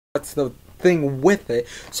That's the thing with it.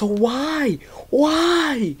 So why?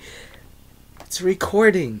 Why? It's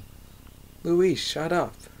recording. Luis, shut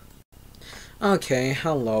up. Okay,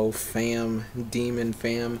 hello, fam. Demon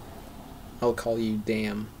fam. I'll call you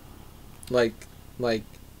damn. Like,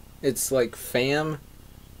 it's like fam,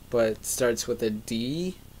 but it starts with a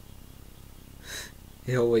D.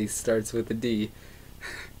 It always starts with a D.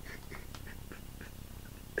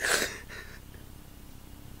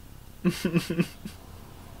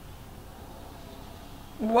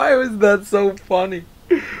 Why was that so funny?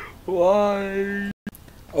 Why?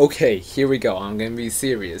 Okay, here we go. I'm gonna be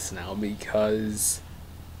serious now because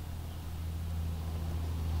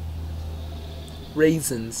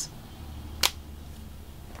raisins.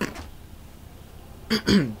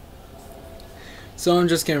 So I'm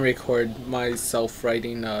just gonna record myself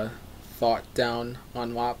writing a thought down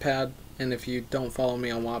on Wattpad, and if you don't follow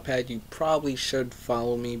me on Wattpad, you probably should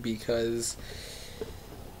follow me because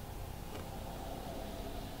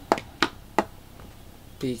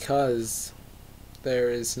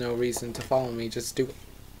there is no reason to follow me. Just do it.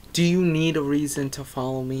 Do you need a reason to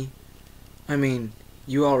follow me? I mean,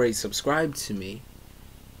 you already subscribed to me.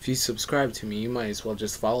 If you subscribe to me, you might as well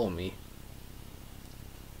just follow me.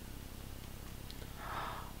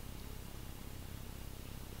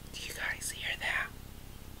 Do you guys hear that?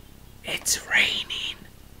 It's raining.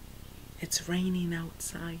 It's raining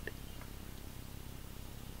outside.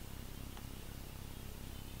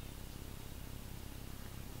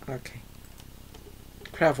 Okay.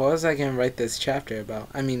 Crap, what was I gonna write this chapter about?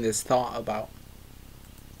 I mean, this thought about.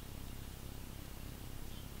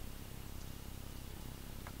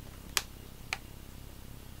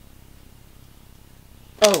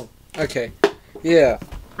 Oh, okay. Yeah.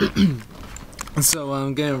 So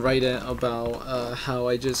I'm gonna write it about how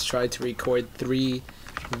I just tried to record 3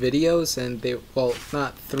 videos, and well,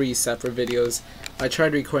 not 3 separate videos. I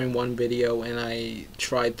tried recording one video and I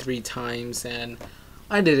tried 3 times and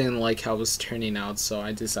I didn't like how it was turning out, so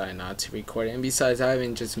I decided not to record it. And besides, I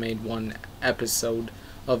haven't just made one episode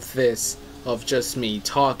of this, of just me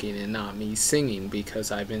talking and not me singing,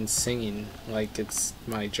 because I've been singing like it's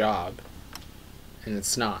my job. And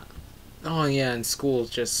it's not. Oh yeah, and school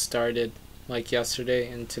just started like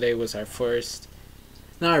yesterday, and today was our first,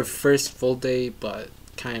 not our first full day, but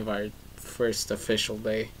kind of our first official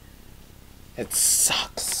day. It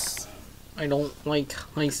sucks. I don't like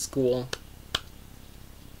high school.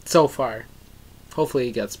 So far. Hopefully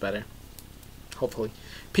it gets better. Hopefully.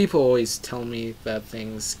 People always tell me that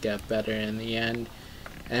things get better in the end.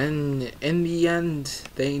 And in the end,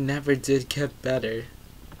 they never did get better.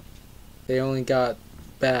 They only got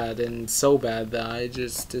bad, and so bad that I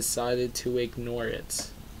just decided to ignore it.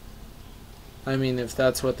 I mean, if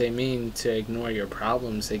that's what they mean, to ignore your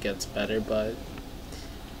problems, it gets better, but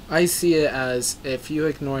I see it as if you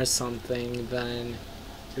ignore something, then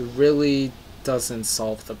it really doesn't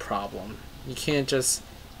solve the problem. You can't just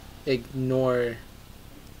ignore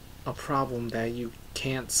a problem that you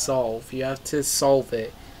can't solve. You have to solve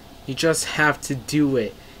it. You just have to do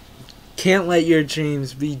it. You can't let your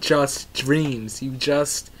dreams be just dreams. You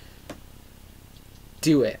just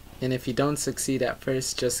do it. And if you don't succeed at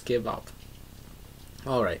first, just give up.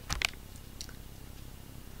 Alright.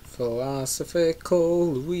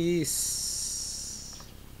 Philosophical Luis.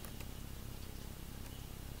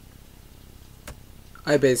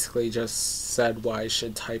 I basically just said what I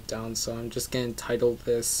should type down, so I'm just going to title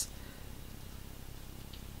this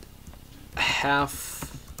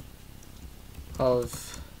Half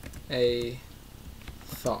of a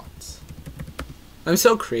Thought. I'm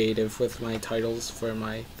so creative with my titles for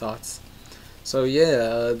my thoughts. So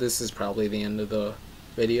yeah, this is probably the end of the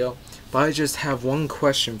video, but I just have one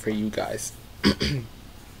question for you guys.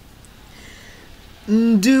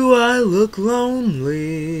 Do I look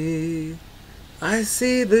lonely? I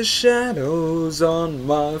see the shadows on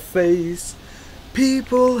my face.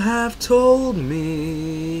 People have told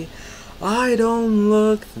me I don't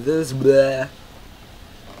look this bleh.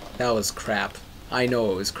 That was crap. I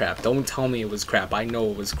know it was crap. Don't tell me it was crap. I know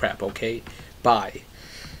it was crap, okay? Bye.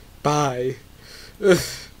 Bye. Ugh.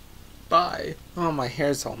 Bye. Oh, my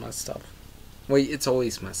hair's all messed up. Wait, it's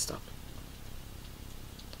always messed up.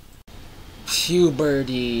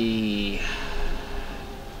 Puberty.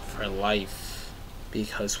 For life.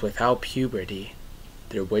 Because without puberty,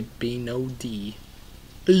 there would be no D.